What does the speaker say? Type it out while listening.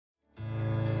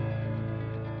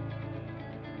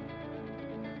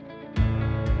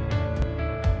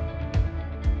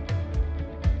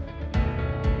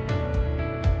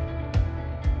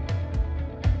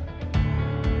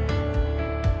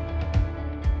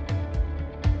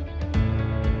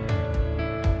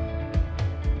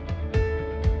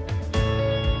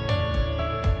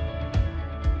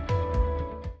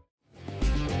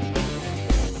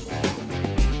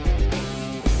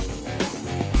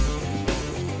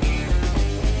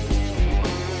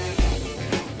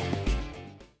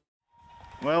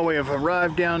Well, we have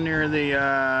arrived down near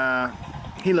the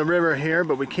Gila River here,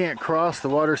 but we can't cross. The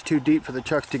water's too deep for the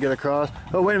trucks to get across.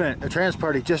 Oh, wait a minute. The trans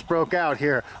party just broke out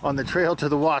here on the trail to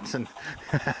the Watson.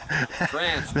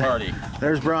 Trans party.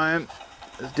 There's Brian.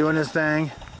 He's doing his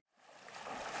thing.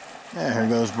 Yeah, here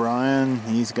goes Brian.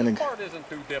 He's gonna... This part isn't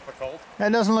too difficult.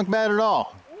 That doesn't look bad at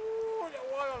all. Ooh, that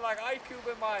water like ice cube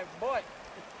in my butt.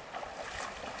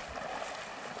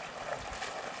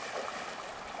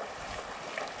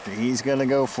 He's gonna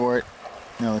go for it.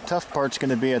 Now the tough part's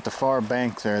gonna be at the far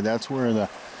bank there. That's where the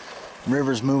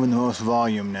river's moving the most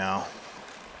volume now.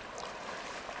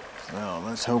 So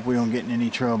let's hope we don't get in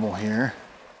any trouble here.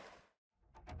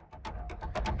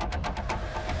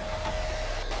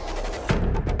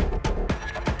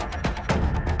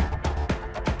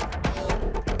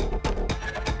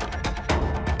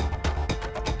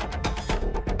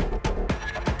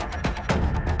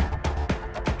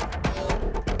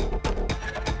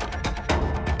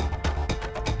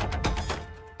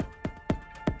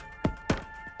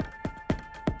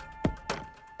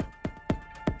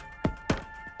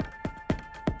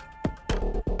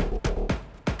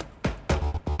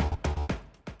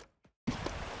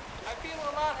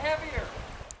 Heavier.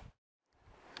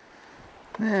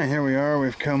 Yeah, here we are.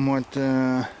 We've come, what,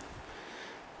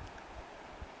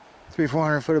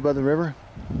 300-400 foot above the river.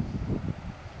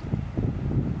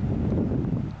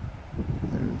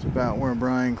 There's about where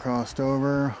Brian crossed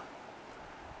over.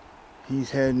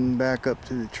 He's heading back up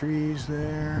to the trees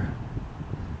there.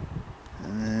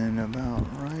 And then about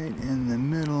right in the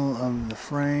middle of the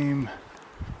frame,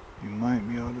 you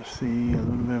might be able to see a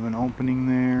little bit of an opening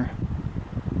there.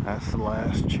 That's the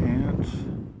last chance.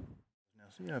 Now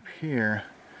see up here,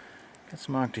 got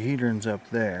some octahedrons up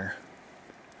there.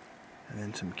 And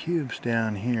then some cubes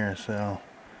down here, so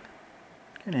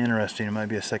kind of interesting. It might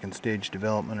be a second stage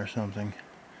development or something.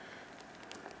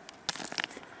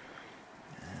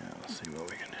 Yeah, let's see what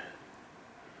we can...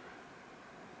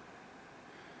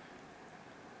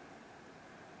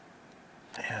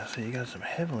 Yeah, so you got some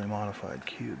heavily modified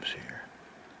cubes here.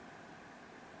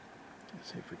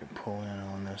 Let's see if we can pull in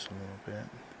on this a little bit.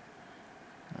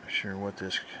 Not sure what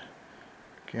this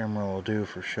camera will do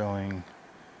for showing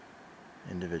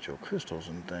individual crystals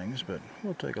and things, but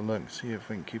we'll take a look and see if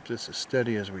we can keep this as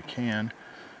steady as we can.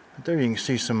 But there you can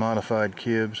see some modified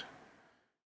cubes.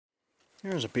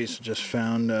 Here's a piece I just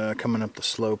found coming up the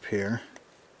slope here.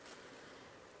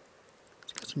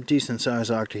 It's got some decent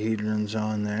sized octahedrons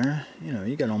on there. You know,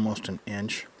 you got almost an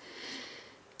inch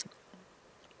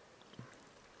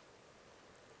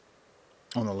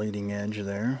on the leading edge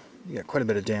there. You got quite a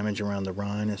bit of damage around the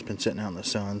rind. It's been sitting out in the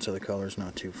sun, so the color's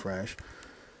not too fresh.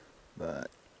 But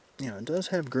you know, it does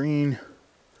have green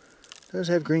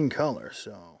color.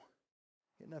 So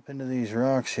getting up into these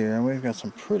rocks here, we've got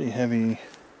some pretty heavy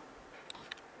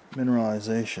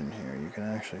mineralization here. You can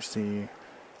actually see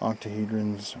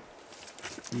octahedrons,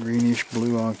 greenish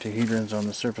blue octahedrons on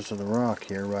the surface of the rock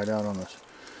here, right out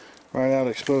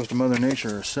exposed to Mother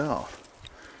Nature herself.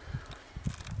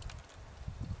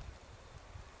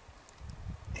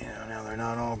 They're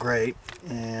not all great,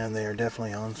 and they are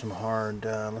definitely on some hard,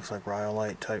 looks like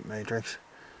rhyolite type matrix.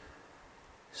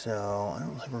 So I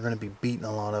don't think we're going to be beating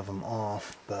a lot of them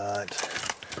off, but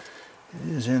it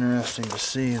is interesting to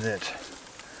see that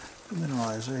the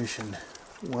mineralization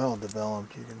well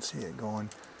developed. You can see it going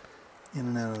in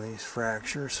and out of these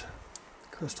fractures.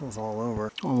 Crystals all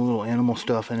over. All the little animal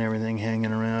stuff and everything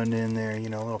hanging around in there, you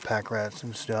know, little pack rats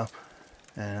and stuff.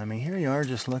 And I mean, here you are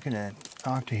just looking at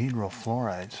octahedral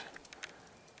fluorites.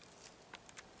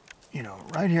 You know,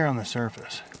 right here on the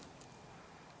surface.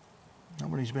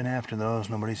 Nobody's been after those.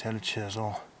 Nobody's had a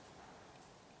chisel.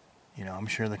 You know, I'm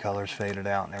sure the color's faded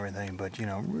out and everything, but you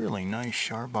know, really nice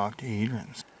sharp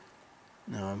octahedrons.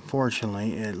 Now,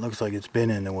 unfortunately, it looks like it's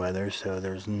been in the weather, so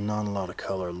there's not a lot of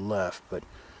color left, but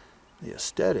the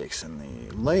aesthetics and the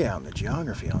layout and the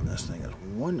geography on this thing is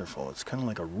wonderful. It's kind of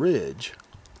like a ridge.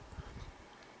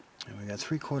 And we got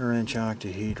 3/4 inch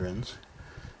octahedrons.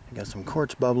 We got some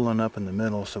quartz bubbling up in the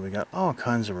middle, so we got all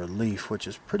kinds of relief, which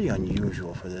is pretty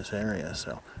unusual for this area.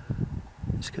 So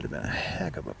this could have been a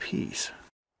heck of a piece.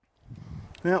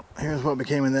 Well, here's what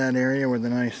became of that area where the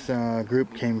nice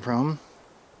group came from.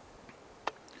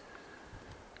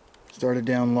 Started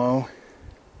down low,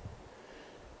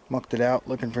 mucked it out,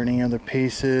 looking for any other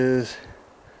pieces,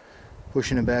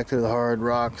 pushing it back through the hard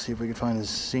rock, see if we can find a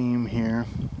seam here,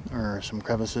 or some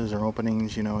crevices or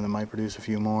openings, you know, that might produce a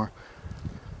few more.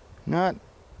 Not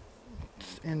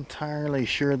entirely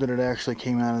sure that it actually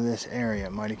came out of this area.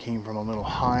 It might have came from a little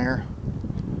higher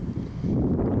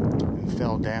and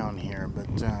fell down here, but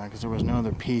because there was no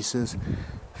other pieces.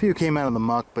 A few came out of the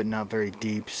muck, but not very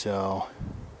deep, so.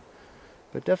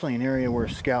 But definitely an area we're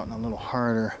scouting a little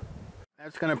harder.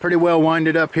 That's going to pretty well wind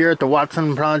it up here at the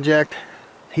Watson Project,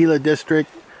 Gila District,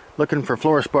 looking for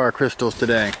fluorspar crystals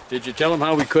today. Did you tell them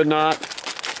how we could not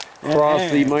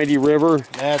cross the mighty river?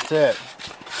 That's it.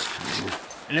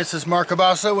 And this is Mark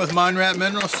Kielbaso with Mine Rat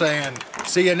Minerals saying,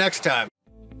 see you next time.